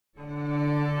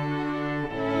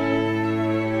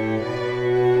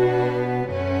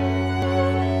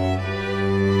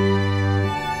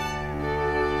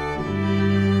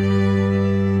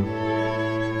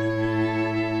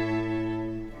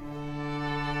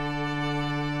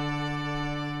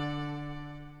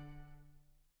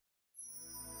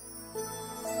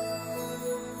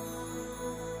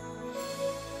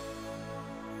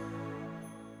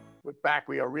back.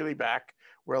 We are really back.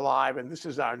 We're live, and this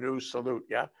is our new salute.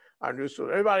 Yeah, our new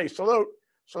salute. Everybody, salute,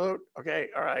 salute. Okay,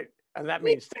 all right. And that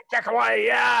means ThinkTech Hawaii.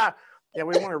 Yeah, yeah.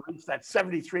 We want to reach that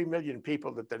 73 million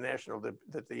people that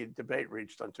the debate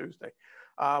reached on Tuesday.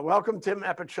 Welcome, Tim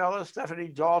Apicella, Stephanie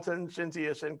Dalton,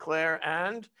 Cynthia Sinclair,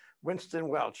 and Winston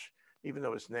Welch. Even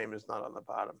though his name is not on the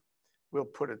bottom, we'll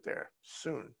put it there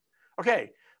soon.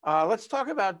 Okay, let's talk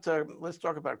about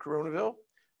Coronaville.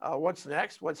 What's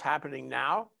next? What's happening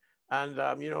now?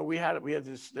 And you know, we had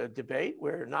this debate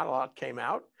where not a lot came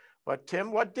out. But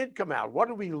Tim, what did come out? What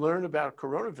did we learn about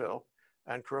Coronaville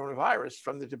and coronavirus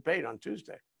from the debate on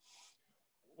Tuesday?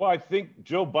 Well, I think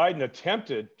Joe Biden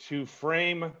attempted to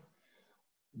frame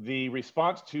the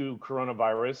response to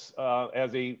coronavirus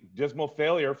as a dismal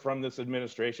failure from this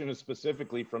administration, and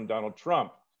specifically from Donald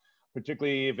Trump,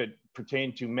 particularly if it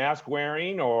pertained to mask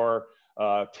wearing or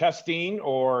testing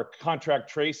or contact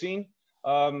tracing.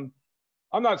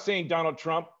 I'm not saying Donald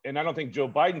Trump, and I don't think Joe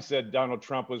Biden said Donald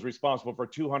Trump was responsible for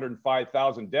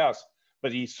 205,000 deaths,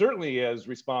 but he certainly is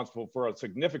responsible for a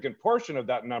significant portion of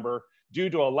that number due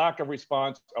to a lack of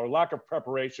response, or lack of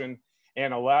preparation,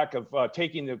 and a lack of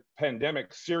taking the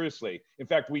pandemic seriously. In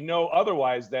fact, we know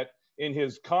otherwise that in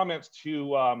his comments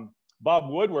to Bob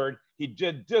Woodward, he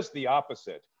did just the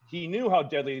opposite. He knew how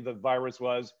deadly the virus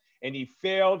was, and he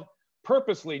failed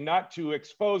purposely not to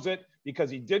expose it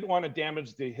because he didn't want to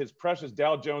damage his precious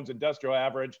Dow Jones Industrial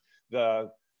Average,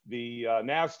 the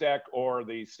NASDAQ, or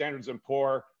the Standards &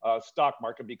 Poor stock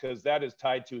market, because that is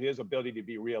tied to his ability to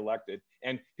be reelected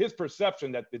and his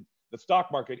perception that the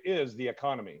stock market is the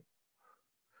economy.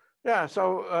 Yeah,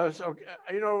 so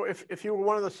you know, if you were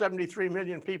one of the 73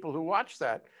 million people who watched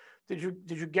that, did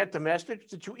you get the message?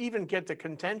 Did you even get the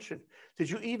contention?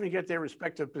 Did you even get their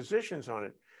respective positions on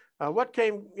it? What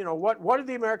came, you know, what did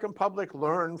the American public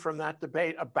learn from that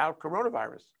debate about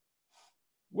coronavirus?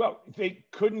 Well, they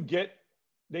couldn't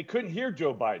hear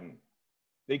Joe Biden.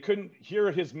 They couldn't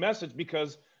hear his message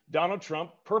because Donald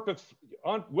Trump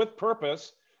with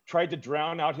purpose tried to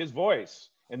drown out his voice.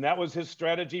 And that was his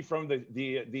strategy from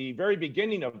the very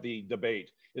beginning of the debate,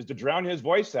 is to drown his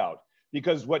voice out.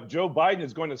 Because what Joe Biden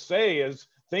is going to say is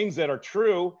things that are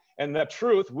true, and that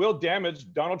truth will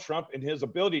damage Donald Trump and his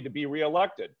ability to be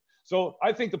reelected. So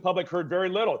I think the public heard very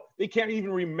little. They can't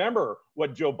even remember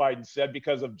what Joe Biden said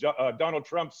because of Donald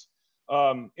Trump's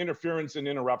interference and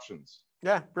interruptions.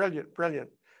 Yeah, brilliant, brilliant.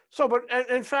 So, but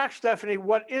in fact, Stephanie,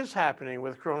 what is happening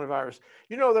with coronavirus?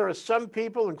 You know, there are some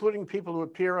people, including people who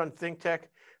appear on ThinkTech,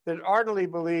 that ardently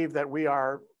believe that we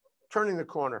are turning the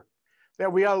corner,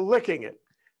 that we are licking it,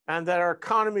 and that our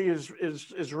economy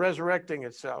is resurrecting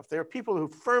itself. There are people who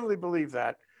firmly believe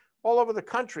that all over the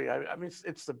country. I mean,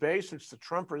 it's the base, it's the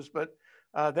Trumpers, but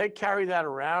they carry that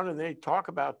around and they talk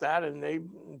about that and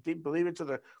they believe it to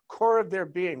the core of their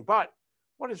being. But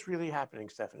what is really happening,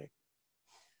 Stephanie?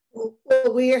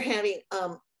 Well, we are having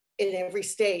in every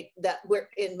state we're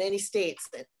in many states,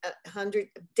 100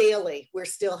 daily, we're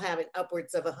still having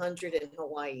upwards of 100 in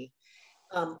Hawaii.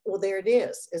 Well, there it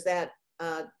is. Is that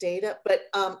data? But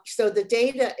so the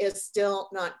data is still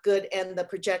not good, and the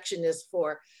projection is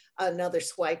for another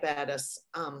swipe at us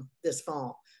this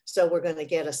fall. So we're going to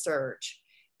get a surge.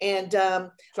 And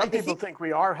some people think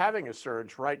we are having a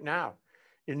surge right now.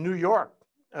 In New York,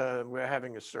 we're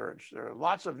having a surge. There are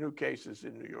lots of new cases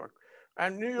in New York.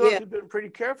 And New York has been pretty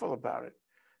careful about it.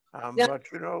 But,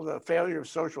 you know, the failure of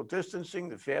social distancing,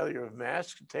 the failure of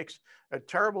masks, takes a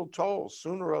terrible toll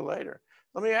sooner or later.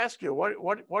 Let me ask you,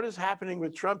 what is happening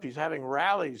with Trump? He's having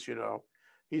rallies, you know.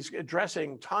 He's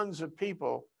addressing tons of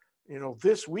people, you know,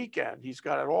 this weekend. He's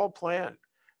got it all planned.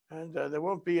 And there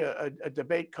won't be a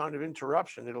debate kind of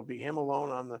interruption. It'll be him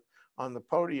alone on the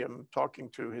podium talking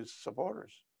to his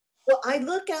supporters. Well, I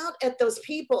look out at those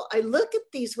people. I look at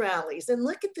these rallies and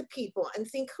look at the people and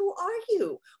think, who are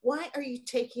you? Why are you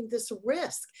taking this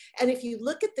risk? And if you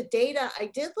look at the data,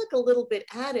 I did look a little bit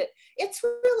at it. It's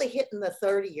really hitting the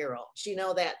 30-year-olds, you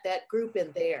know, that group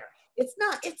in there. It's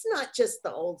not just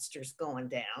the oldsters going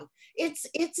down. It's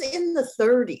in the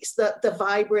 30s, the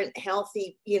vibrant,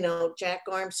 healthy, you know, Jack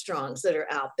Armstrongs that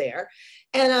are out there.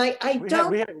 And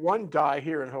we had one die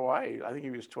here in Hawaii. I think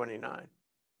he was 29.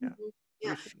 Yeah. Mm-hmm.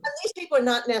 Yeah, and these people are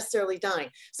not necessarily dying.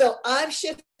 So I've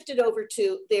shifted over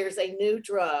to, there's a new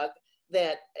drug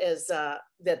that is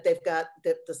that they've got,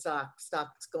 that the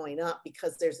stock's going up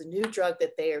because there's a new drug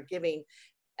that they are giving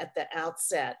at the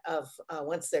outset of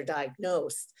once they're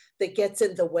diagnosed, that gets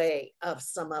in the way of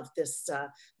some of this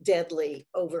deadly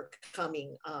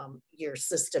overcoming your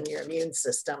system, your immune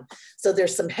system. So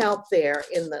there's some help there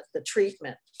in the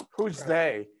treatment. Who's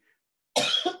they?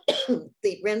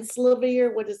 The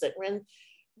Rensselaer, what is it?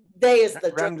 They is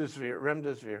the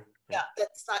remdesivir. Yeah,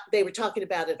 that's not, they were talking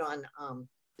about it on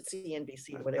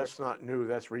CNBC or whatever. That's not new.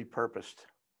 That's repurposed.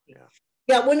 Yeah.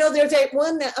 Yeah, well, no, there's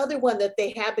the other one that they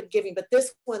have been giving, but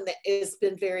this one that has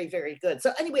been very, very good.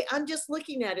 So anyway, I'm just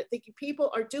looking at it thinking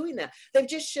people are doing that. They've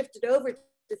just shifted over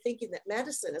to thinking that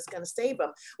medicine is going to save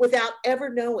them without ever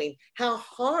knowing how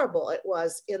horrible it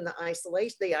was in the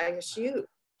isolation, the ISU.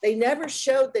 They never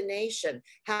showed the nation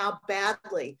how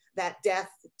badly that death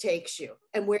takes you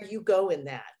and where you go in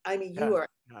that. I mean, you are.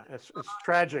 It's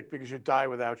tragic because you die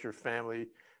without your family.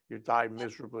 You die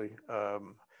miserably.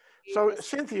 So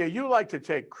Cynthia, you like to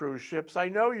take cruise ships. I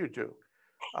know you do.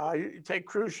 You take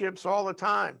cruise ships all the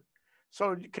time.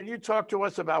 So can you talk to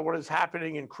us about what is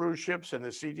happening in cruise ships and the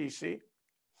CDC?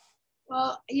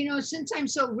 Well, you know, since I'm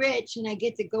so rich and I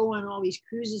get to go on all these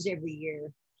cruises every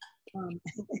year,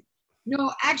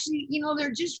 no, actually, you know, they're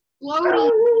just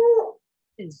floating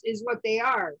is what they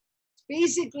are. It's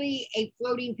basically a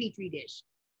floating petri dish.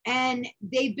 And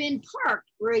they've been parked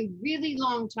for a really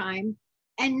long time.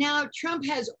 And now Trump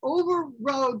has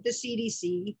overrode the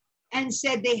CDC and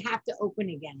said they have to open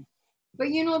again. But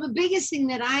you know, the biggest thing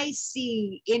that I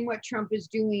see in what Trump is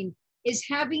doing is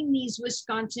having these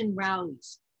Wisconsin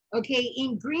rallies. Okay,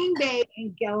 in Green Bay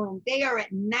and Gillon, they are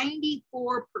at 94%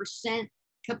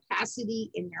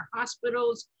 capacity in their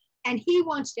hospitals. And he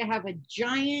wants to have a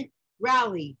giant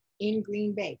rally in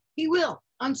Green Bay. He will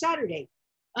on Saturday.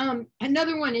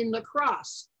 Another one in La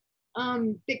Crosse.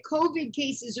 The COVID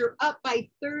cases are up by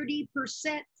 30%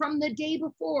 from the day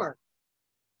before.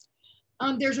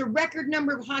 There's a record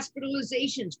number of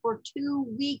hospitalizations for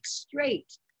 2 weeks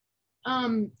straight.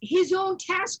 His own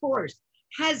task force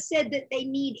has said that they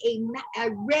need a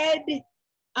red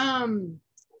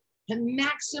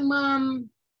maximum.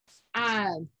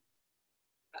 I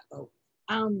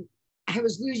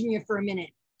was losing you for a minute.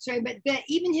 Sorry, but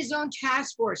even his own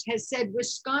task force has said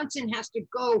Wisconsin has to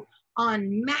go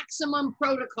on maximum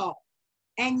protocol.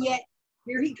 And yet,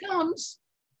 here he comes.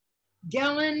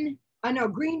 Green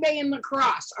Bay and La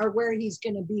Crosse are where he's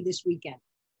going to be this weekend.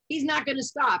 He's not going to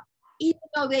stop, even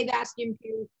though they've asked him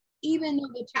to, even though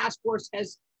the task force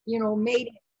has, you know, made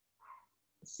it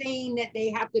saying that they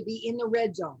have to be in the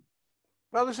red zone.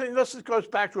 Well, this goes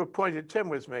back to a point that Tim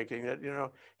was making, that, you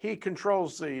know, he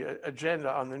controls the agenda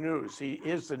on the news. He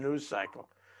is the news cycle.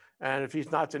 And if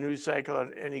he's not the news cycle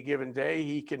on any given day,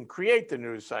 he can create the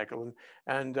news cycle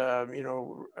and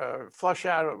flush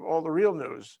out all the real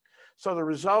news. So the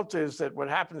result is that what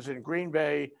happens in Green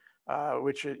Bay,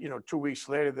 which, 2 weeks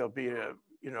later, there'll be a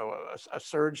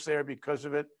surge there because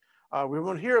of it. We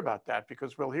won't hear about that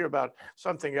because we'll hear about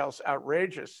something else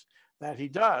outrageous that he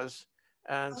does.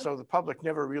 And so the public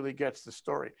never really gets the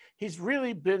story. He's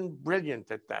really been brilliant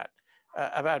at that,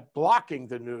 about blocking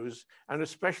the news, and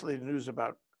especially the news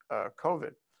about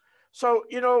COVID. So,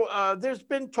 there's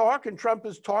been talk, and Trump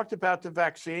has talked about the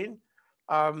vaccine.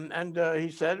 And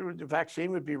he said the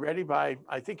vaccine would be ready by,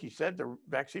 I think he said the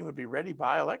vaccine would be ready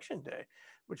by Election Day,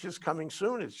 which is coming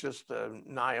soon. It's just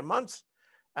nigh a month.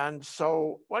 And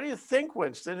so what do you think,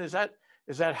 Winston? Is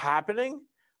that happening?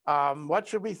 What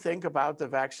should we think about the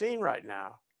vaccine right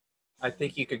now? I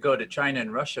think you could go to China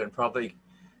and Russia and probably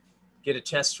get a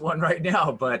test one right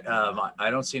now, but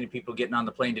I don't see any people getting on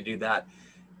the plane to do that.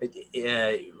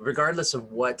 Regardless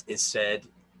of what is said,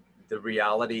 the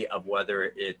reality of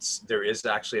whether there is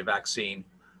actually a vaccine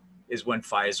is when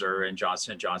Pfizer and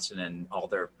Johnson & Johnson and all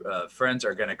their friends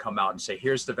are going to come out and say,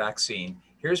 here's the vaccine,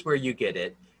 here's where you get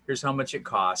it, here's how much it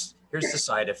costs, here's the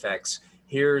side effects,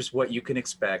 here's what you can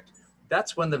expect.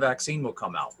 That's when the vaccine will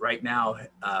come out. Right now,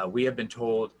 we have been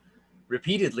told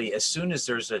repeatedly, as soon as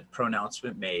there's a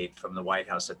pronouncement made from the White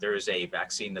House that there is a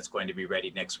vaccine that's going to be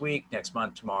ready next week, next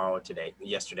month, tomorrow,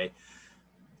 yesterday,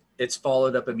 it's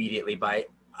followed up immediately by,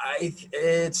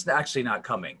 it's actually not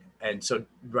coming. And so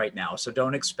right now, so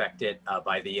don't expect it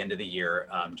by the end of the year,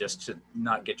 just to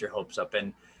not get your hopes up.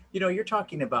 And, you're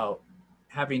talking about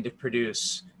having to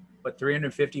produce,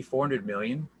 350, 400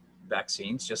 million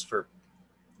vaccines just for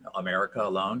America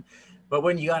alone. But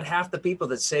when you got half the people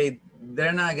that say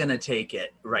they're not going to take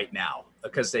it right now,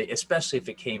 because especially if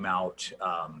it came out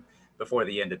before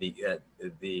the end of the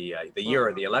year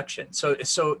of the election. So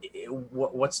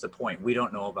what's the point? We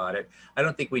don't know about it. I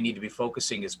don't think we need to be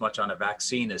focusing as much on a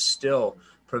vaccine as still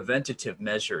preventative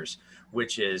measures,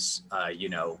 which is,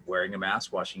 wearing a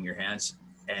mask, washing your hands,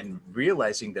 and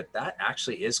realizing that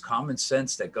actually is common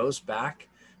sense that goes back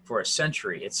for a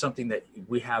century. It's something that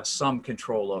we have some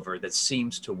control over that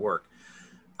seems to work.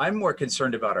 I'm more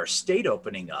concerned about our state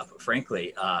opening up,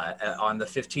 frankly, on the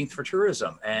 15th for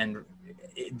tourism. And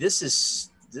this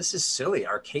is silly.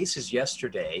 Our cases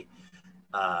yesterday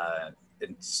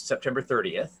in September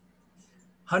 30th,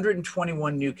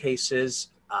 121 new cases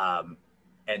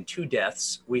and 2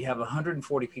 deaths. We have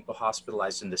 140 people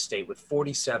hospitalized in the state, with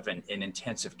 47 in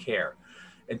intensive care.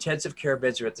 Intensive care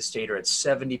beds are at the state are at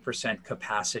 70%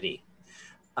 capacity.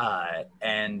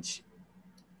 And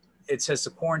it says the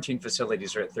quarantine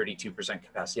facilities are at 32%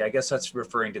 capacity. I guess that's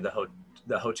referring to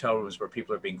the hotel rooms where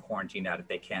people are being quarantined at if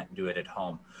they can't do it at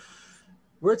home.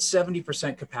 We're at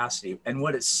 70% capacity. And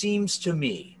what it seems to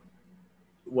me,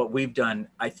 what we've done,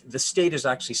 the state has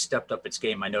actually stepped up its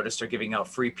game. I noticed they're giving out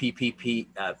free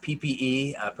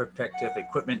PPE, protective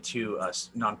equipment to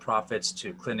nonprofits,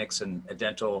 to clinics and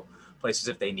dental places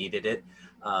if they needed it.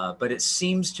 But it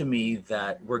seems to me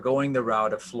that we're going the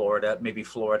route of Florida, maybe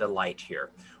Florida light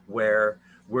here, where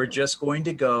we're just going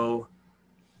to go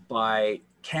by,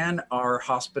 can our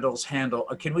hospitals handle,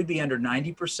 can we be under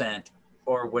 90%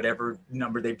 or whatever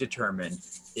number they've determined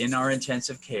in our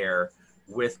intensive care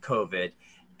with COVID?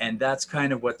 And that's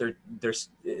kind of what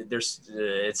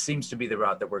it seems to be the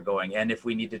route that we're going. And if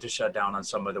we needed to shut down on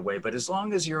some other way, but as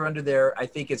long as you're under there, I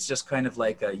think it's just kind of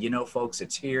like, folks,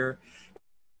 it's here.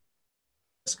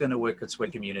 It's going to work its way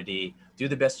community, do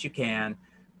the best you can.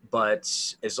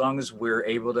 But as long as we're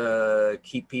able to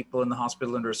keep people in the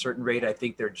hospital under a certain rate, I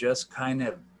think they're just kind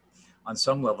of on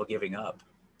some level giving up.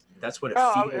 That's what it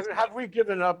feels like. Have we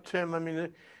given up, Tim? I mean,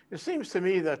 it seems to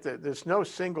me that there's no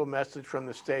single message from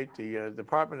the state. The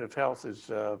Department of Health is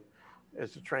a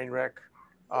train wreck.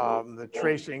 The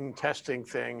tracing, testing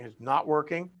thing is not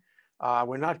working.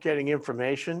 We're not getting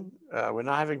information. We're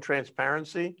not having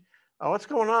transparency. What's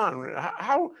going on?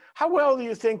 How well do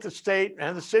you think the state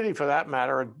and the city, for that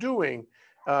matter, are doing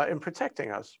in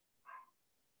protecting us?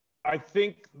 I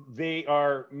think they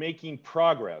are making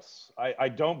progress. I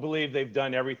don't believe they've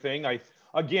done everything.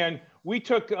 Again, we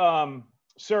took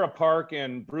Sarah Park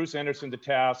and Bruce Anderson to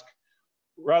task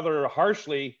rather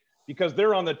harshly because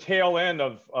they're on the tail end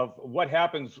of what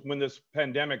happens when this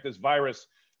pandemic, this virus,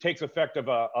 takes effect of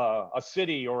a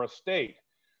city or a state.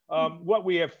 What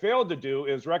we have failed to do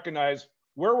is recognize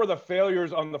where were the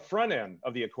failures on the front end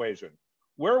of the equation.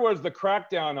 Where was the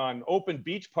crackdown on open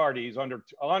beach parties under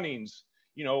awnings,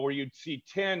 where you'd see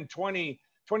 10, 20,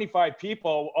 25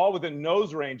 people all within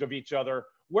nose range of each other?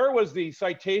 Where was the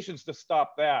citations to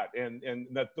stop that and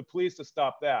the police to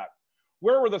stop that?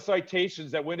 Where were the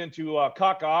citations that went into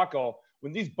Kaka'ako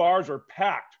when these bars were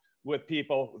packed with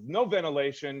people, with no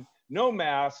ventilation, no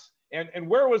masks, and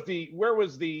where was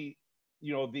the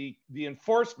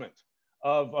enforcement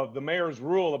of the mayor's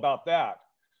rule about that?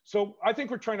 So I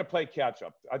think we're trying to play catch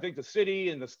up. I think the city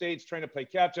and the state's trying to play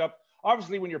catch up.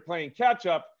 Obviously, when you're playing catch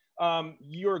up,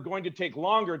 you're going to take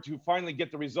longer to finally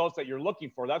get the results that you're looking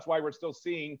for. That's why we're still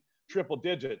seeing triple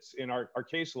digits in our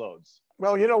caseloads.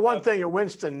 Well, one thing that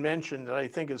Winston mentioned that I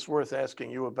think is worth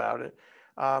asking you about it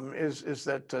is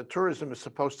that tourism is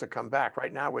supposed to come back.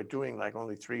 Right now, we're doing like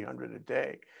only 300 a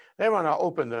day. They want to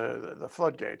open the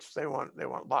floodgates. They want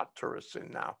lot of tourists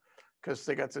in now because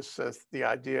they got this the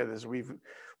idea is we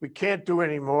can't do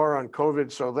any more on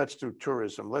COVID, so let's do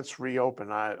tourism. Let's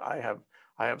reopen. I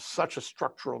have such a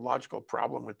structural logical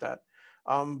problem with that.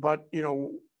 But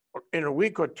in a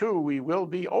week or two, we will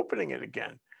be opening it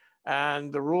again,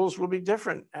 and the rules will be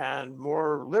different and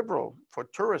more liberal for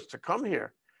tourists to come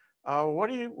here. What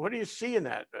do you see in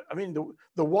that? I mean,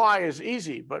 the why is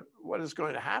easy, but what is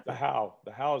going to happen?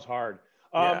 The how is hard.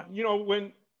 Yeah.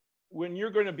 When you're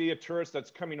going to be a tourist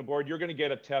that's coming aboard, you're going to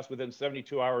get a test within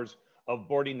 72 hours of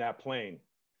boarding that plane.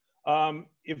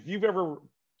 If you've ever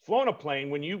flown a plane,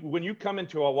 when you come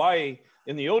into Hawaii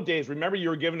in the old days, remember you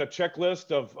were given a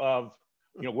checklist of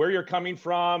where you're coming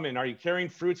from and are you carrying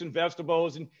fruits and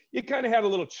vegetables, and you kind of had a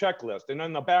little checklist, and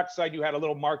on the backside you had a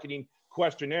little marketing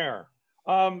questionnaire.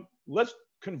 Let's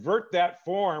convert that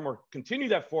form or continue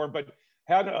that form, but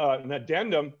had an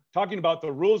addendum talking about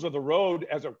the rules of the road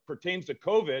as it pertains to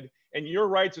COVID and your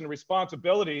rights and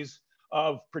responsibilities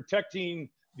of protecting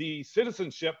the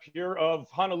citizenship here of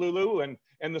Honolulu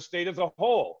and the state as a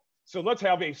whole. So let's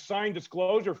have a signed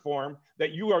disclosure form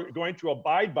that you are going to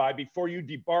abide by before you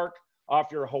debark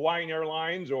off your Hawaiian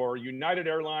Airlines or United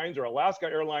Airlines or Alaska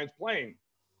Airlines plane.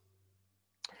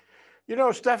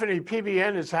 Stephanie,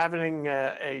 PBN is having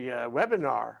a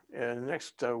webinar in the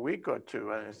next week or two,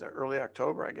 it's early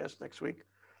October, I guess, next week,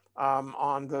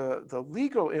 on the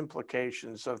legal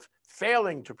implications of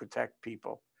failing to protect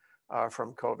people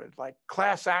from COVID, like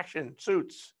class action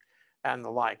suits and the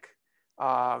like.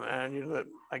 And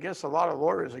I guess a lot of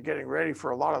lawyers are getting ready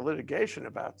for a lot of litigation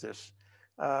about this.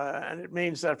 And it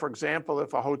means that, for example,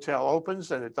 if a hotel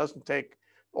opens and it doesn't take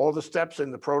all the steps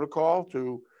in the protocol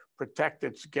to protect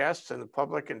its guests and the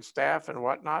public and staff and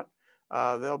whatnot,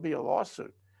 there'll be a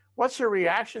lawsuit. What's your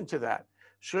reaction to that?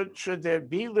 Should there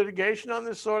be litigation on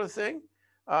this sort of thing?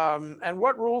 And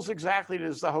what rules exactly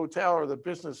does the hotel or the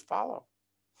business follow?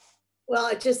 Well,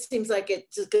 it just seems like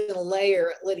it's just going to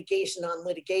layer litigation on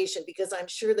litigation, because I'm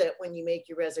sure that when you make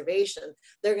your reservation,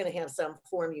 they're going to have some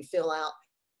form you fill out.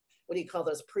 What do you call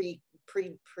those?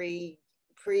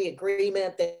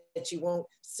 Pre-agreement that you won't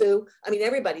sue. I mean,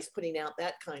 everybody's putting out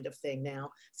that kind of thing now.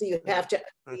 So you have to,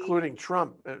 including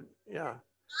Trump. Yeah.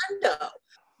 Condo,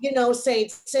 saying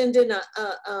send in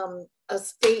a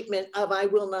statement of I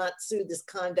will not sue this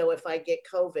condo if I get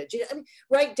COVID. I mean,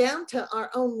 right down to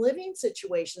our own living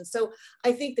situation. So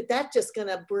I think that just going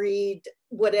to breed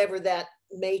whatever that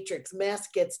matrix mess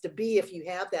gets to be if you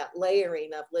have that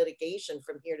layering of litigation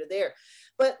from here to there.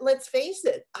 But let's face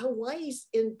it, Hawaii's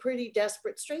in pretty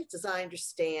desperate straits, as I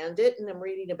understand it, and I'm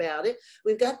reading about it.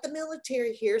 We've got the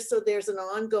military here, so there's an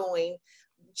ongoing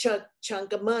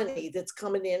chunk of money that's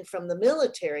coming in from the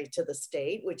military to the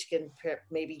state, which can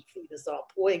maybe feed us all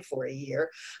poi for a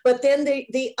year. But then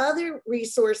the other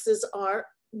resources are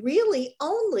really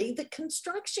only the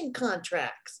construction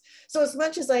contracts. So as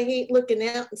much as I hate looking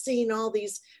out and seeing all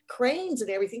these cranes and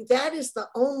everything, that is the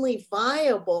only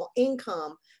viable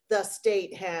income the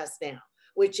state has now,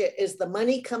 which is the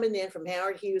money coming in from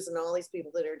Howard Hughes and all these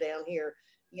people that are down here,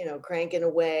 cranking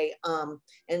away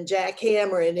and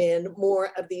jackhammering in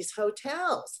more of these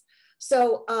hotels.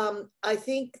 So I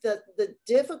think that the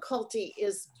difficulty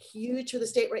is huge for the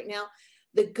state right now.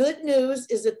 The good news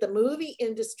is that the movie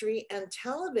industry and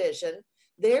television,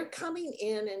 they're coming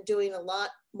in and doing a lot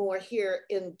more here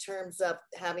in terms of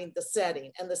having the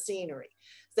setting and the scenery.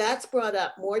 That's brought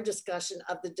up more discussion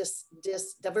of the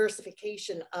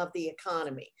diversification of the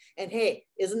economy. And hey,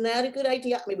 isn't that a good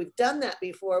idea? I mean, we've done that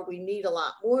before. We need a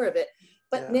lot more of it.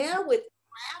 But now with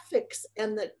graphics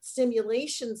and the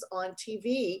simulations on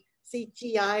TV,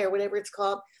 CGI or whatever it's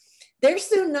called, they're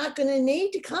soon not going to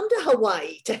need to come to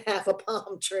Hawaii to have a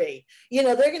palm tree.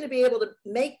 They're going to be able to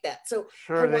make that. So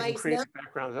sure, they can create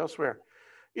backgrounds elsewhere.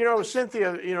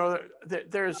 Cynthia,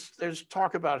 there's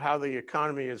talk about how the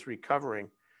economy is recovering.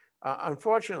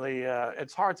 Unfortunately,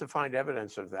 it's hard to find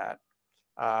evidence of that.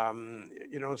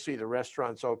 You don't see the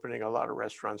restaurants opening. A lot of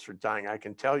restaurants are dying. I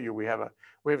can tell you, we have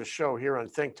a show here on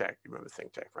ThinkTech. You remember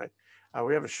ThinkTech, right?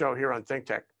 We have a show here on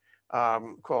ThinkTech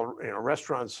called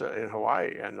Restaurants in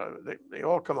Hawaii, and they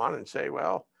all come on and say,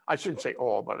 well, I shouldn't say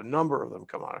all, but a number of them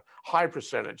come on. A high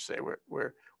percentage say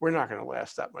we're not going to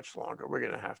last that much longer. We're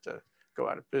going to have to go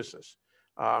out of business.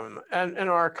 And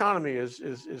our economy is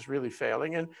really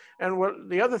failing. And what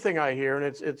the other thing I hear, and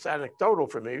it's anecdotal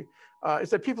for me, is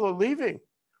that people are leaving.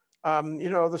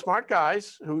 The smart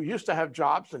guys who used to have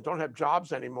jobs and don't have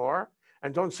jobs anymore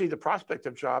and don't see the prospect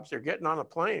of jobs, they're getting on a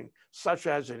plane, such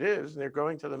as it is, and they're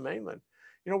going to the mainland.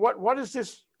 What is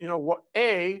this?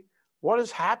 What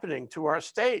is happening to our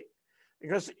state?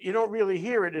 Because you don't really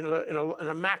hear it in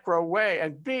a macro way.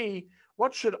 And B,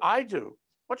 what should I do?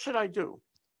 What should I do?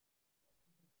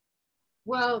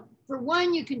 Well, for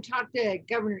one, you can talk to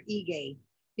Governor Ige,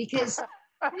 because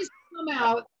this come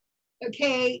out,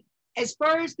 okay, as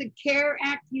far as the CARE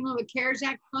Act, the CARES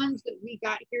Act funds that we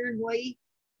got here in Hawaii,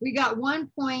 we got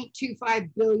 $1.25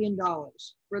 billion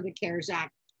for the CARES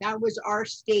Act. That was our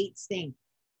state's thing.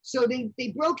 So they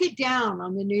broke it down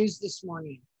on the news this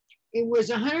morning. It was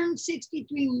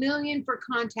 $163 million for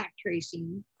contact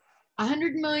tracing,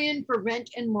 $100 million for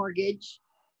rent and mortgage,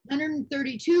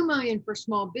 $132 million for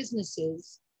small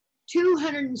businesses,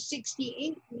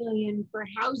 $268 million for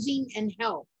housing and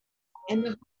health. And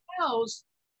the hotels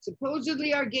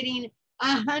supposedly are getting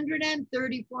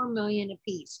 $134 million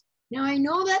apiece. Now I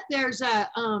know that there's a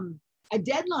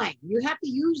deadline. You have to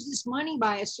use this money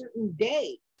by a certain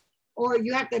day, or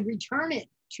you have to return it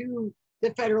to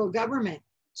the federal government.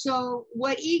 So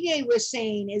what Ige was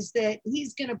saying is that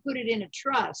he's going to put it in a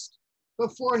trust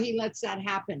before he lets that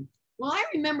happen. Well, I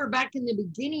remember back in the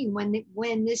beginning when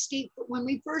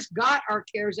we first got our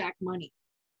CARES Act money,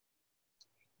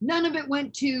 none of it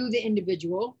went to the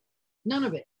individual, none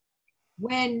of it.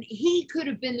 When he could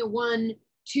have been the one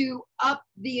to up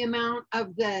the amount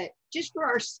of just for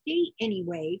our state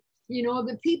anyway,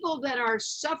 the people that are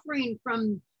suffering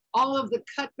from all of the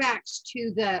cutbacks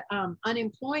to the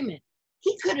unemployment,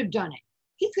 he could have done it.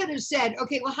 He could have said,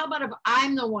 okay, well, how about if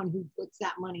I'm the one who puts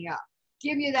that money up?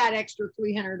 Give you that extra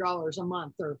 $300 a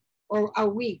month or a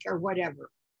week or whatever,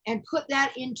 and put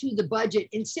that into the budget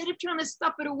instead of trying to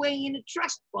stuff it away in a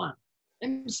trust fund.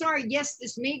 I'm sorry, yes,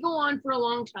 this may go on for a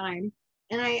long time.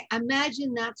 And I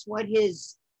imagine that's what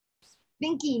his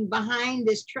thinking behind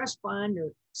this trust fund,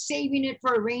 or saving it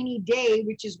for a rainy day,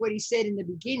 which is what he said in the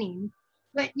beginning.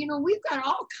 But, you know, we've got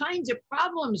all kinds of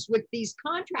problems with these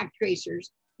contract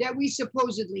tracers that we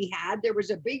supposedly had. There was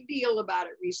a big deal about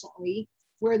it recently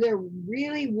where there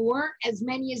really weren't as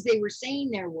many as they were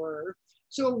saying there were.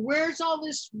 So where's all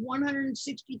this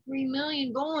 163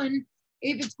 million going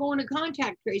if it's going to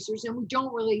contact tracers and we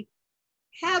don't really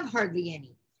have hardly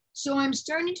any? So I'm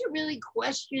starting to really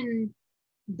question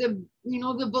the, you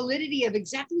know, the validity of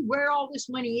exactly where all this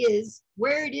money is,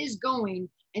 where it is going.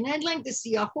 And I'd like to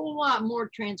see a whole lot more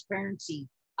transparency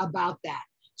about that.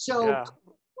 So Yeah.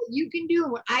 what you can do,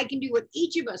 what I can do, what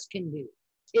each of us can do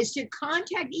is to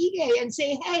contact eGay and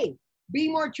say, hey, be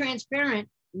more transparent.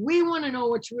 We want to know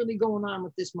what's really going on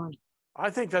with this money. I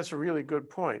think that's a really good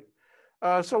point.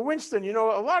 So Winston, you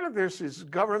know, a lot of this is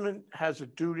government has a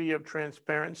duty of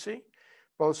transparency,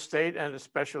 both state and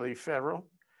especially federal.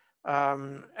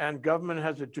 And government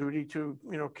has a duty to,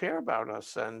 you know, care about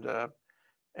us and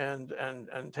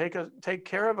take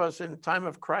care of us in time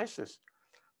of crisis.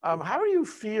 How do you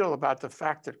feel about the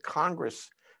fact that Congress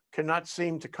cannot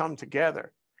seem to come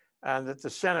together, and that the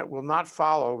Senate will not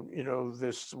follow, you know,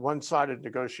 this one-sided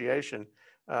negotiation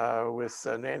with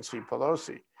Nancy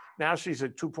Pelosi? Now she's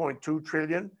at 2.2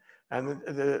 trillion, and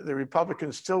the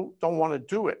Republicans still don't want to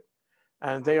do it,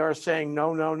 and they are saying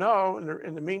no, no, no.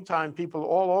 In the meantime, people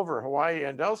all over Hawaii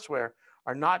and elsewhere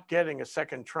are not getting a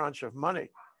second tranche of money.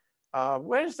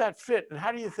 Where does that fit, and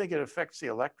how do you think it affects the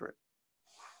electorate?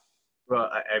 Well,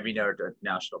 I mean, our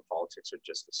national politics are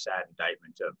just a sad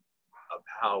indictment of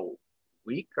how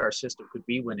weak our system could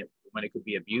be when it could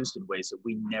be abused in ways that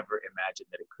we never imagined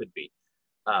that it could be.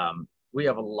 We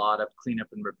have a lot of cleanup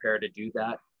and repair to do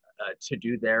that,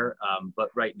 there. But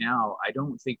right now, I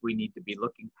don't think we need to be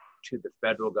looking to the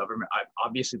federal government.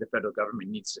 Obviously, the federal government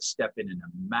needs to step in a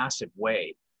massive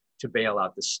way to bail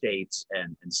out the states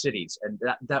and cities, and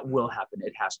that will happen.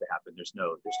 It has to happen. There's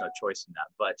no choice in that.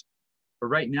 But for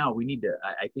right now, we need to.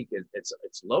 I think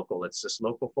it's local. It's just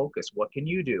local focus. What can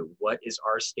you do? What is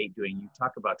our state doing? You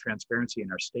talk about transparency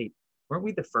in our state. Weren't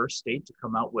we the first state to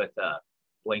come out with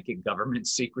blanket government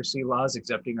secrecy laws,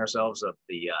 exempting ourselves of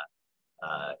the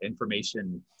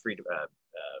Information Freedom,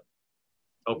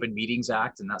 Open Meetings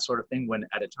Act, and that sort of thing? When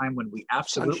at a time when we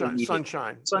absolutely needed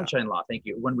Sunshine Law. Thank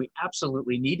you. When we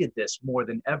absolutely needed this more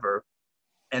than ever,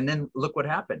 and then look what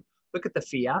happened. Look at the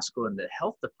fiasco in the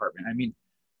health department. I mean,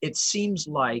 it seems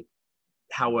like,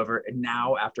 however,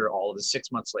 now after all of the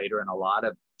 6 months later and a lot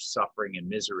of suffering and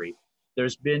misery,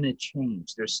 there's been a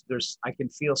change. I can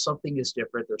feel something is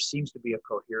different. There seems to be a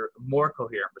more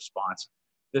coherent response.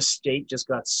 The state just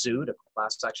got sued, a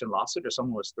class action lawsuit, or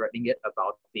someone was threatening it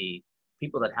about the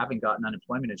people that haven't gotten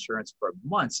unemployment insurance for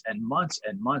months and months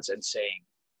and months, and saying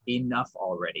enough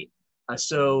already.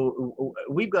 So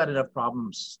we've got enough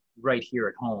problems right here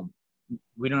at home.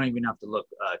 We don't even have to look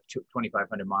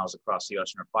 2,500 miles across the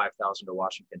ocean or 5,000 to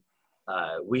Washington.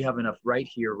 We have enough right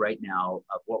here, right now,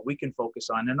 of what we can focus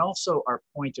on, and also our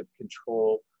point of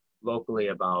control locally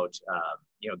about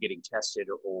getting tested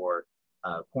or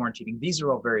quarantining. These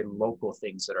are all very local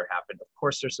things that are happening. Of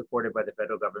course, they're supported by the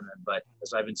federal government, but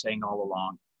as I've been saying all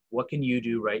along, what can you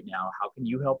do right now? How can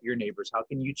you help your neighbors? How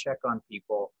can you check on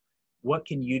people? What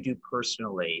can you do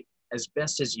personally, as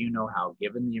best as you know how,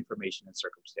 given the information and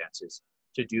circumstances,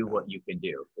 to do what you can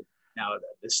do? Now,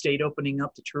 the state opening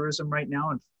up to tourism right now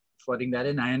and flooding that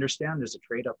in, I understand there's a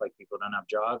trade-off, like people don't have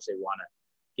jobs, they want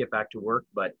to get back to work,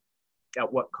 but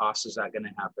at what cost is that going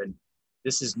to happen?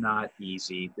 This is not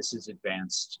easy. This is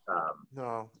advanced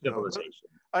civilization.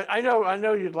 No. I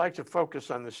know you'd like to focus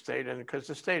on the state, and because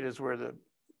the state is where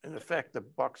in effect the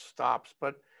buck stops,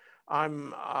 but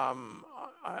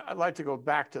I'd like to go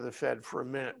back to the Fed for a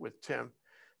minute with Tim.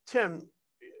 Tim,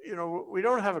 you know, we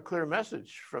don't have a clear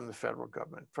message from the federal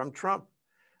government, from Trump.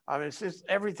 I mean, since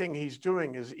everything he's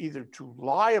doing is either to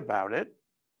lie about it,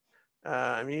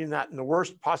 I mean that in the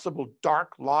worst possible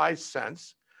dark lie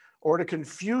sense, or to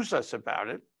confuse us about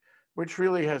it, which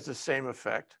really has the same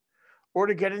effect, or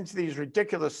to get into these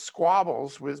ridiculous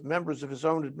squabbles with members of his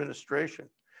own administration.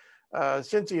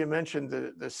 Cynthia mentioned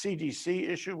the CDC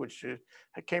issue, which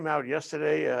came out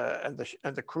yesterday,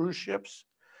 and the cruise ships.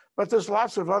 But there's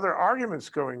lots of other arguments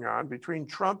going on between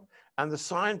Trump and the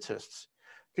scientists.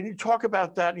 Can you talk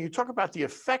about that? And you talk about the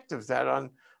effect of that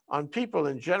on people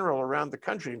in general around the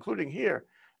country, including here,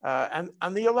 and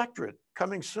on the electorate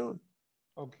coming soon.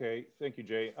 Okay, thank you,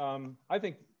 Jay. I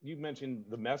think you mentioned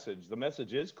the message. The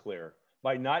message is clear.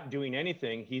 By not doing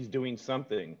anything, he's doing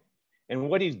something. And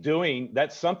what he's doing,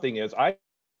 that something is, I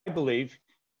believe,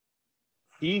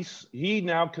 he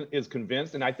now is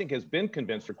convinced, and I think has been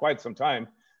convinced for quite some time,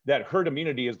 that herd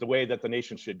immunity is the way that the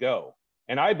nation should go.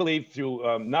 And I believe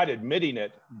through not admitting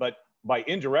it, but by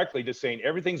indirectly just saying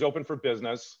everything's open for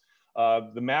business.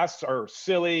 The masks are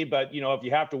silly, but you know, if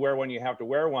you have to wear one, you have to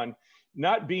wear one.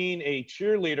 Not being a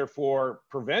cheerleader for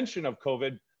prevention of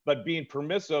COVID, but being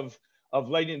permissive of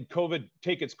letting COVID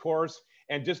take its course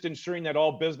and just ensuring that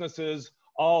all businesses,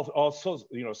 all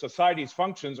you know, society's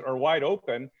functions are wide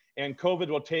open, and COVID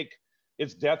will take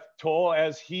its death toll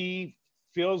as he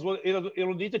feels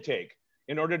it'll need to take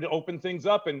in order to open things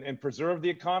up and preserve the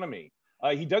economy.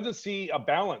 He doesn't see a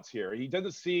balance here. He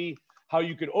doesn't see how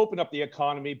you could open up the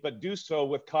economy, but do so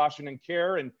with caution and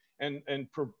care and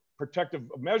protective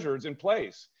measures in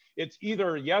place. It's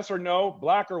either yes or no,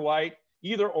 black or white,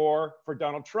 either or for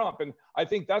Donald Trump. And I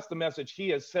think that's the message he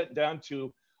has sent down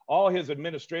to all his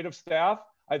administrative staff.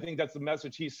 I think that's the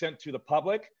message he sent to the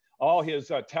public, all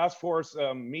his task force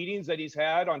meetings that he's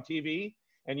had on TV,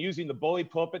 and using the bully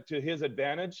pulpit to his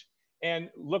advantage.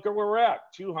 And look at where we're at,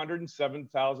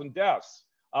 207,000 deaths.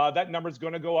 That number is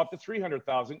going to go up to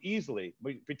 300,000 easily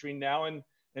between now and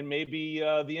maybe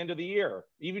the end of the year,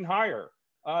 even higher.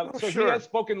 So sure. He has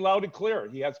spoken loud and clear.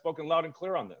 He has spoken loud and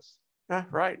clear on this.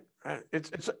 Right.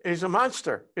 He's a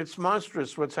monster. It's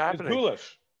monstrous what's happening. It's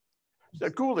ghoulish.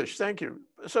 Ghoulish, thank you.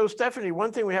 So Stephanie,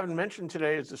 one thing we haven't mentioned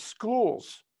today is the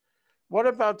schools. What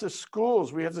about the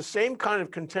schools? We have the same kind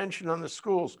of contention on the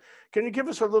schools. Can you give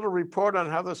us a little report on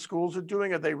how the schools are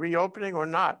doing? Are they reopening or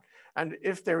not? And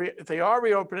if they are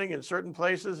reopening in certain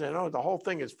places, and the whole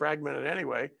thing is fragmented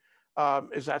anyway,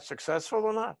 is that successful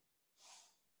or not?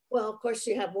 Well, of course,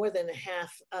 you have more than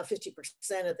half, 50%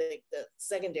 of the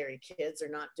secondary kids are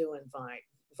not doing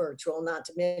virtual, not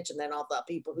to mention then all the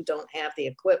people who don't have the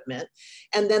equipment.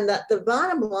 And then the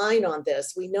bottom line on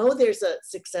this, we know there's a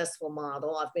successful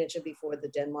model. I've mentioned before the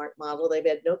Denmark model. They've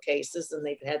had no cases and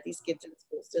they've had these kids in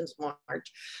school since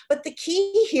March. But the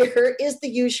key here is the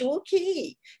usual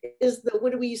key, is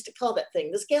what do we used to call that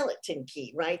thing? The skeleton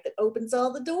key, right? That opens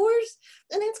all the doors.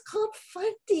 And it's called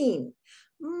funding,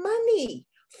 money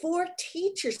for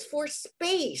teachers, for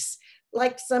space.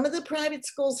 Like some of the private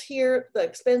schools here, the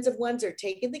expensive ones are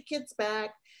taking the kids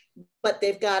back, but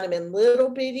they've got them in little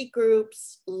bitty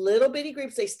groups.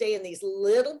 They stay in these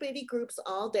little bitty groups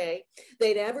all day.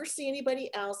 They never see anybody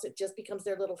else. It just becomes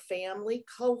their little family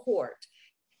cohort,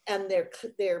 and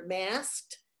they're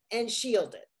masked and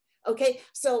shielded. Okay,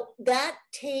 so that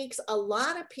takes a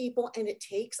lot of people and it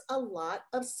takes a lot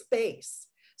of space.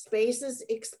 Space is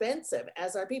expensive,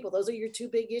 as are people. Those are your two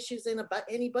big issues in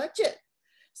any budget.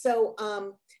 So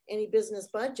any business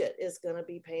budget is going to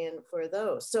be paying for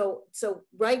those. So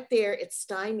right there, it's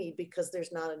stymied because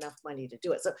there's not enough money to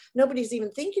do it. So nobody's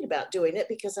even thinking about doing it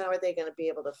because how are they going to be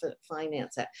able to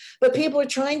finance that? But people are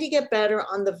trying to get better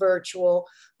on the virtual,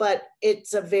 but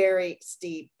it's a very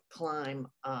steep climb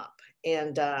up.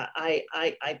 And I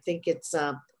think it's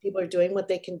people are doing what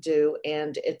they can do,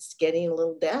 and it's getting a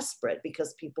little desperate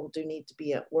because people do need to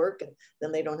be at work, and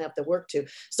then they don't have to work to.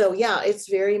 So yeah, it's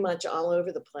very much all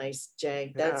over the place,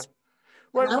 Jay. That's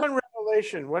one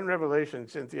revelation,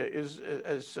 Cynthia, is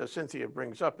as Cynthia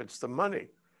brings up, it's the money.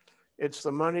 It's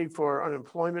the money for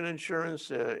unemployment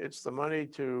insurance. It's the money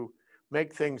to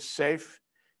make things safe.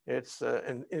 It's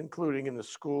including in the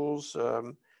schools.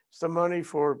 It's the money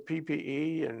for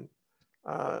PPE, and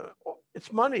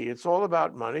it's money. It's all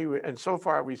about money. And so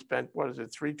far we spent,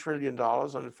 $3 trillion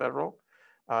on the federal.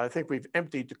 I think we've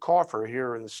emptied the coffer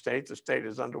here in the state. The state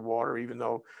is underwater, even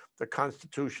though the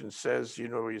Constitution says,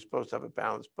 you're supposed to have a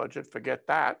balanced budget. Forget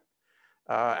that.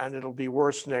 And it'll be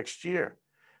worse next year.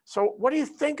 So what do you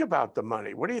think about the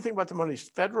money? What do you think about the money,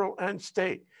 federal and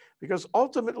state? Because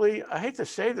ultimately, I hate to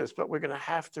say this, but we're going to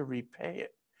have to repay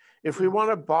it. If we want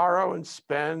to borrow and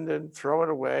spend and throw it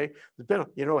away, there's been,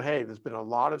 there's been a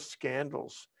lot of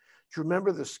scandals. Do you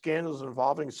remember the scandals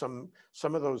involving some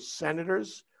of those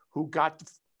senators who got the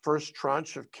first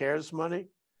tranche of CARES money?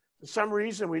 For some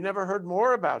reason, we never heard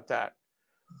more about that.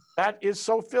 That is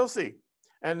so filthy.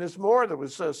 And there's more. There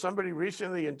was somebody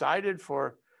recently indicted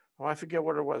for, I forget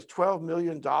what it was, $12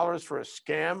 million for a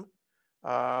scam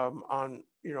on,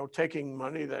 taking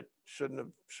money that shouldn't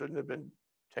have been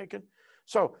taken.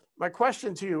 So my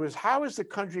question to you is, how is the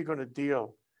country going to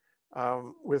deal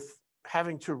with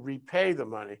having to repay the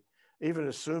money, even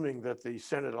assuming that the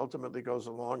Senate ultimately goes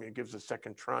along and gives a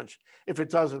second tranche? If it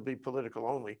does, it'll be political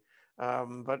only.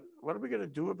 But what are we going to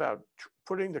do about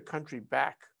putting the country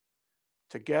back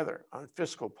together on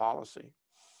fiscal policy?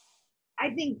 I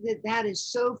think that is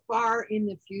so far in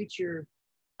the future,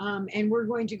 and we're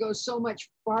going to go so much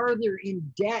farther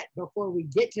in debt before we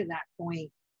get to that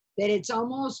point, that it's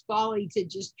almost folly to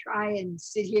just try and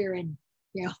sit here and,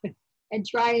 and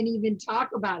try and even talk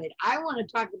about it. I want to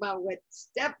talk about what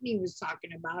Stephanie was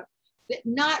talking about,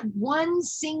 Not one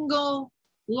single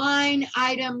line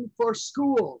item for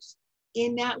schools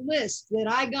in that list that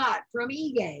I got from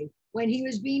Ige when he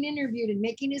was being interviewed and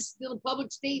making his little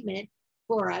public statement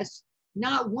for us.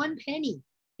 Not one penny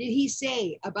did he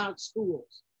say about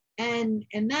schools. And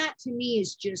that to me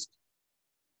is just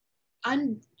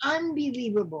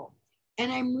unbelievable.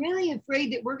 And I'm really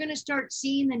afraid that we're going to start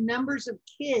seeing the numbers of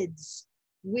kids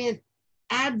with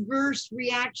adverse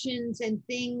reactions and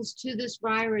things to this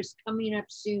virus coming up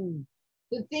soon.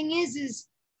 The thing is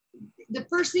the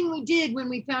first thing we did when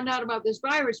we found out about this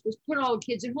virus was put all the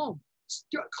kids at home.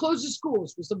 Close the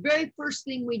schools was the very first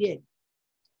thing we did.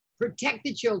 Protect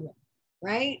the children,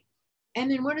 right? And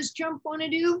then what does Trump want to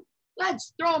do?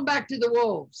 Let's throw them back to the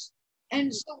wolves.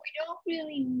 And so we don't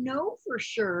really know for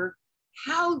sure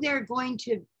how they're going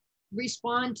to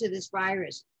respond to this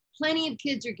virus. Plenty of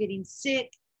kids are getting sick.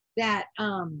 That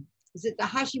is it the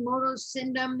Hashimoto's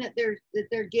syndrome that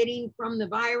they're getting from the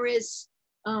virus.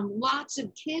 Lots of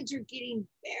kids are getting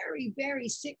very, very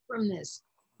sick from this.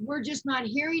 We're just not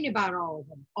hearing about all of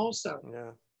them also.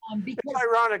 Yeah. Because it's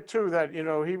ironic too that, you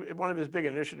know, one of his big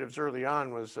initiatives early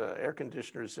on was air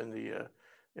conditioners in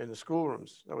the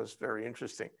schoolrooms. That was very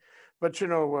interesting. But, you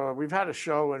know, we've had a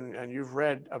show and you've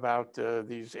read about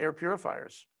these air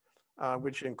purifiers,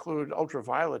 which include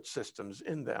ultraviolet systems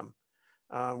in them.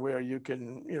 Where you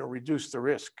can, you know, reduce the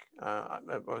risk,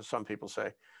 some people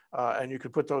say, and you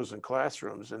could put those in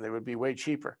classrooms and they would be way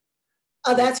cheaper.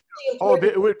 Oh, that's really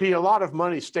important. It would be a lot of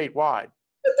money statewide.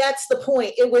 But that's the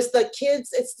point. It was the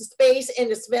kids, it's the space and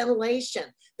it's ventilation.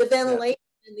 The ventilation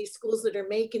in these schools that are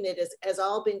making it has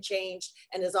all been changed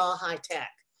and is all high tech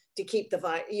to keep the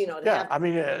virus, you know. I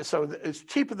mean, so it's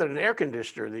cheaper than an air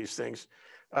conditioner, these things,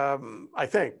 I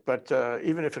think. But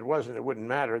even if it wasn't, it wouldn't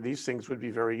matter. These things would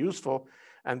be very useful.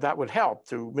 And that would help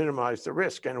to minimize the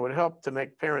risk, and it would help to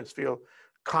make parents feel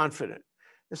confident.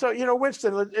 And so, you know,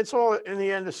 Winston, it's all in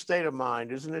the end a state of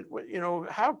mind, isn't it? You know,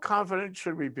 how confident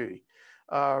should we be?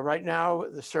 Right now,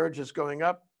 the surge is going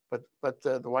up, but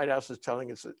the White House is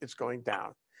telling us it's going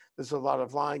down. There's a lot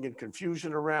of lying and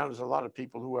confusion around. There's a lot of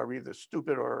people who are either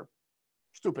stupid or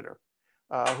stupider,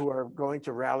 who are going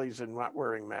to rallies and not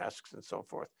wearing masks and so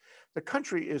forth. The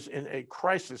country is in a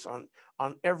crisis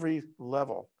on every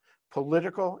level.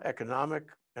 Political, economic,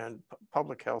 and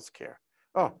public health care.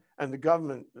 Oh, and the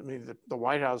government, I mean, the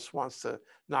White House wants to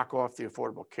knock off the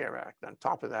Affordable Care Act on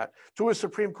top of that, to a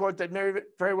Supreme Court that may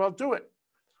very well do it.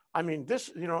 I mean,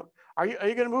 this, you know, are you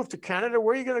going to move to Canada?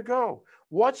 Where are you going to go?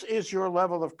 What is your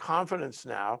level of confidence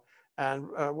now? And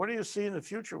what do you see in the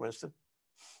future, Winston?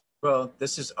 Well,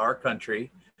 this is our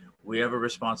country. We have a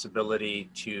responsibility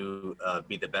to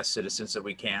be the best citizens that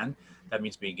we can. That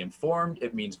means being informed.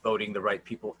 It means voting the right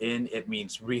people in. It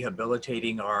means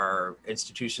rehabilitating our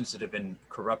institutions that have been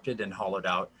corrupted and hollowed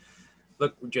out.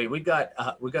 Look, Jay, we got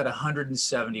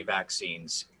 170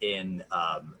 vaccines in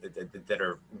that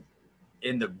are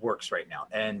in the works right now.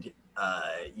 And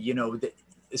you know,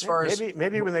 as far as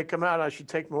maybe when they come out, I should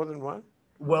take more than one.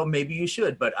 Well, maybe you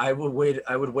should, but I would wait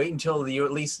until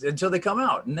they come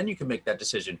out, and then you can make that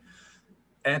decision.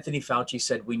 Anthony Fauci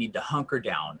said we need to hunker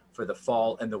down for the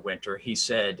fall and the winter. He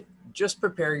said, just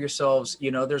prepare yourselves.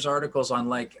 You know, there's articles on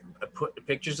like put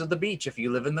pictures of the beach if you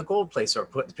live in the cold place, or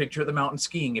put the picture of the mountain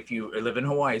skiing if you live in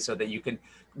Hawaii, so that you can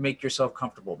make yourself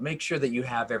comfortable. Make sure that you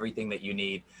have everything that you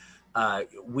need.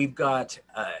 We've got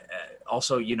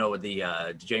also, you know,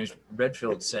 the James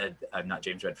Redfield said, not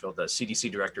James Redfield, the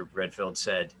CDC director Redfield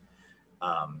said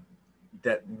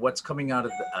that what's coming out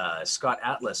of Scott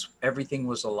Atlas, everything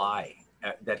was a lie.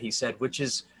 That he said, which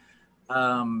is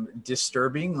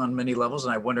disturbing on many levels,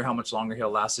 and I wonder how much longer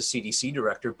he'll last as CDC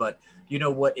director. But you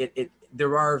know what?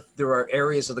 There are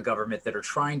areas of the government that are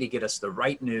trying to get us the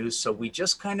right news, so we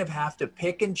just kind of have to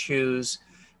pick and choose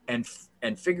and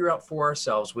figure out for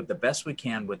ourselves with the best we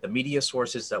can with the media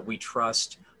sources that we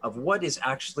trust of what is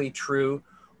actually true,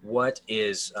 what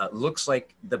is looks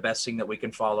like the best thing that we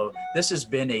can follow. This has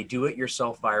been a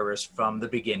do-it-yourself virus from the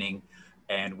beginning.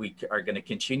 And we are going to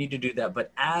continue to do that.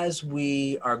 But as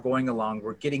we are going along,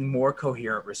 we're getting more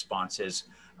coherent responses.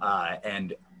 So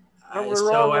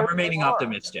I'm remaining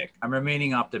optimistic. I'm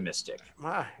remaining optimistic.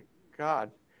 My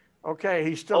God. Okay,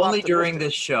 he's still only optimistic. During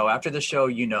this show. After the show,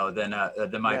 you know, then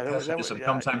my pessimism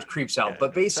sometimes creeps out.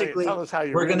 But basically,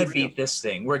 we're going to beat this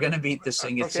thing. We're going to beat this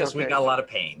thing. It's just we got a lot of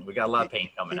pain. We got a lot of pain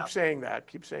coming up.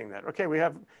 Keep saying that. Okay, we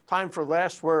have time for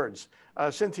last words.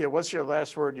 Cynthia, what's your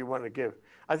last word you want to give?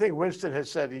 I think Winston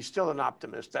has said he's still an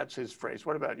optimist. That's his phrase.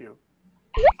 What about you?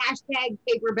 Hashtag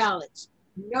paper ballots.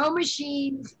 No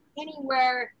machines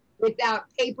anywhere without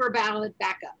paper ballot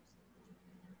backups.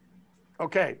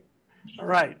 Okay. All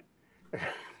right.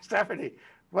 Stephanie,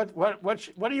 what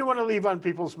do you want to leave on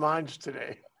people's minds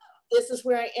today? This is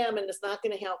where I am, and it's not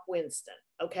going to help Winston.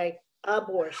 Okay,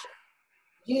 abortion,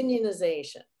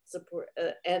 unionization, support,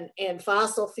 and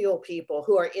fossil fuel people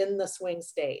who are in the swing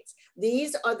states.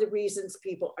 These are the reasons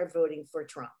people are voting for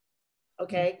Trump.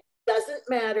 Okay, doesn't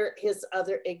matter his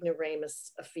other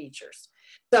ignoramus features.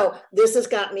 So this has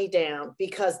got me down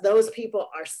because those people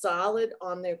are solid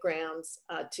on their grounds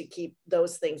to keep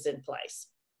those things in place,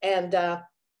 and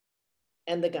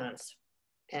the guns.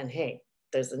 And hey,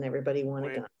 doesn't everybody want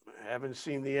a gun? I haven't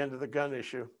seen the end of the gun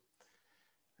issue.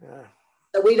 Yeah.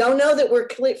 So we don't know that we're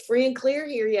free and clear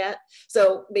here yet.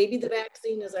 So maybe the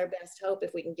vaccine is our best hope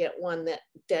if we can get one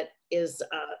that is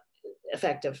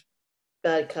effective,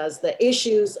 because the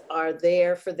issues are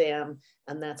there for them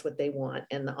and that's what they want.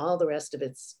 And all the rest of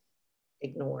it's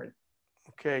ignored.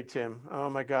 Okay, Tim. Oh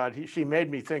my God, she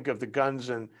made me think of the guns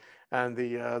and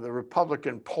the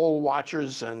Republican poll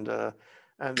watchers and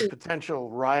the potential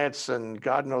riots and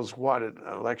God knows what at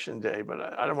election day.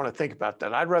 But I don't want to think about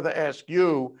that. I'd rather ask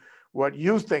you what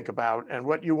you think about and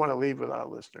what you want to leave with our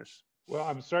listeners. Well,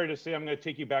 I'm sorry to say I'm going to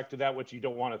take you back to that which you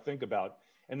don't want to think about.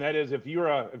 And that is, if you're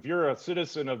a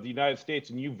citizen of the United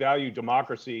States and you value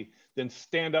democracy, then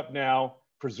stand up now,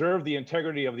 preserve the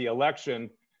integrity of the election,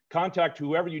 contact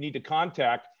whoever you need to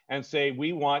contact and say,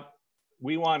 we want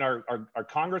our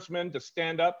congressmen to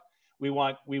stand up. We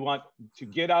want to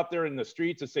get out there in the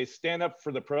streets and say, stand up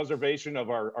for the preservation of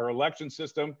our election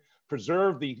system,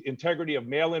 preserve the integrity of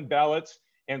mail-in ballots,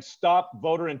 and stop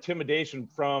voter intimidation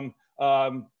from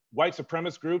white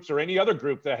supremacist groups or any other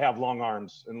group that have long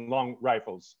arms and long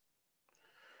rifles.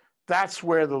 That's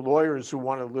where the lawyers who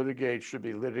want to litigate should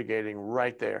be litigating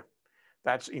right there.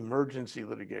 That's emergency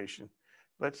litigation.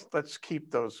 Let's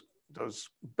keep those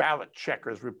ballot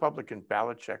checkers, Republican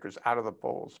ballot checkers, out of the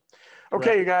polls. Okay,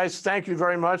 right. You guys, thank you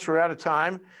very much. We're out of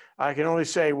time. I can only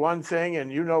say one thing,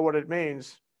 and you know what it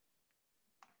means.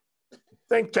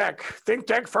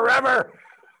 ThinkTech forever.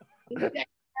 ThinkTech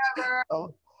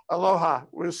forever. Aloha.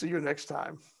 We'll see you next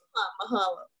time.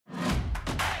 Mahalo.